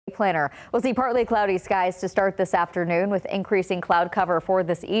planner. We'll see partly cloudy skies to start this afternoon with increasing cloud cover for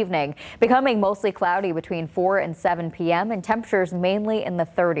this evening, becoming mostly cloudy between 4 and 7 p.m. and temperatures mainly in the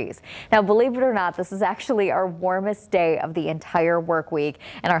 30s. Now, believe it or not, this is actually our warmest day of the entire work week,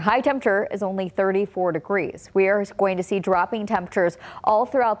 and our high temperature is only 34 degrees. We are going to see dropping temperatures all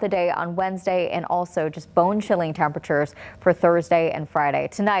throughout the day on Wednesday and also just bone-chilling temperatures for Thursday and Friday.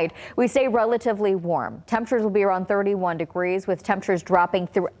 Tonight, we stay relatively warm. Temperatures will be around 31 degrees with temperatures dropping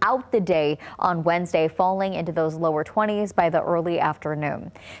throughout the day on Wednesday, falling into those lower 20s by the early afternoon.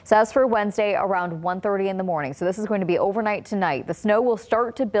 So as for Wednesday, around 1:30 in the morning, so this is going to be overnight tonight, the snow will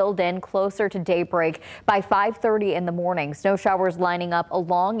start to build in closer to daybreak by 5:30 in the morning. Snow showers lining up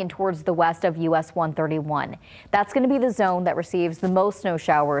along and towards the west of US 131. That's going to be the zone that receives the most snow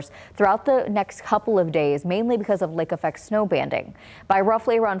showers throughout the next couple of days, mainly because of lake effect snow banding. By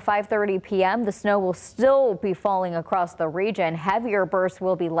roughly around 5:30 p.m., the snow will still be falling across the region. Heavier bursts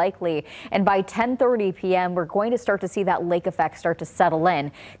will be likely, and by 10:30 p.m., we're going to start to see that lake effect start to settle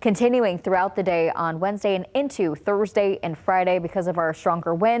in, continuing throughout the day on Wednesday and into Thursday and Friday because of our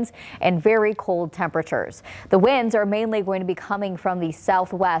stronger winds and very cold temperatures. The winds are mainly going to be coming from the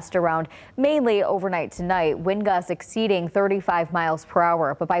southwest around mainly overnight tonight, wind gusts exceeding 35 miles per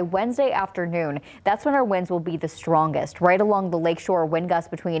hour. But by Wednesday afternoon, that's when our winds will be the strongest. Right along the lakeshore, wind gusts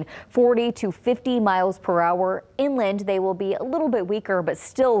between 40 to 50 miles per hour. Inland, they will be a little bit weaker, but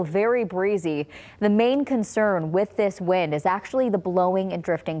still very breezy. The main concern with this wind is actually the blowing and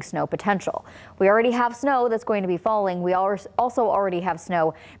drifting snow potential. We already have snow that's going to be falling. We also already have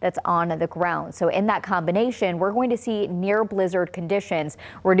snow that's on the ground. So in that combination, we're going to see near blizzard conditions,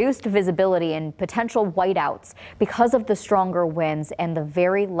 reduced visibility and potential whiteouts because of the stronger winds and the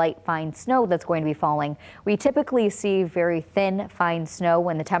very light fine snow that's going to be falling. We typically see very thin fine snow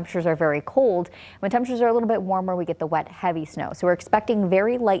when the temperatures are very cold. When temperatures are a little bit warmer, we get the wet heavy snow. So we're expecting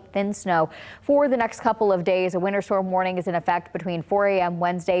very light thin snow for the next couple of days. A winter storm warning is in effect between 4 a.m.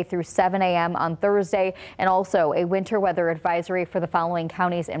 Wednesday through 7 a.m. on Thursday, and also a winter weather advisory for the following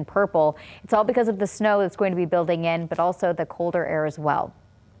counties in purple. It's all because of the snow that's going to be building in, but also the colder air as well.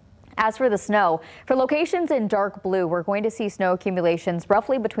 As for the snow, for locations in dark blue, we're going to see snow accumulations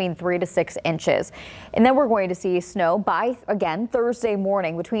roughly between 3 to 6 inches. And then we're going to see snow by, again, Thursday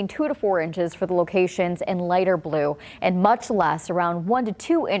morning between 2 to 4 inches for the locations in lighter blue and much less, around 1 to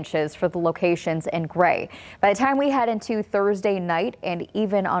 2 inches for the locations in gray. By the time we head into Thursday night and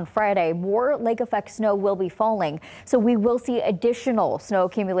even on Friday, more lake effect snow will be falling. So we will see additional snow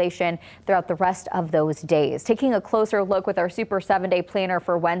accumulation throughout the rest of those days. Taking a closer look with our Super 7-day planner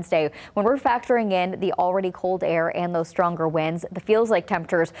for Wednesday, when we're factoring in the already cold air and those stronger winds, the feels-like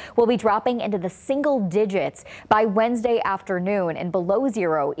temperatures will be dropping into the single digits by Wednesday afternoon and below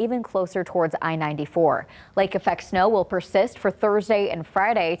zero, even closer towards I-94. Lake effect snow will persist for Thursday and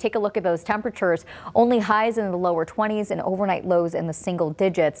Friday. Take a look at those temperatures. Only highs in the lower 20s and overnight lows in the single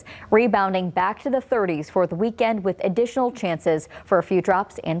digits, rebounding back to the 30s for the weekend with additional chances for a few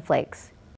drops and flakes.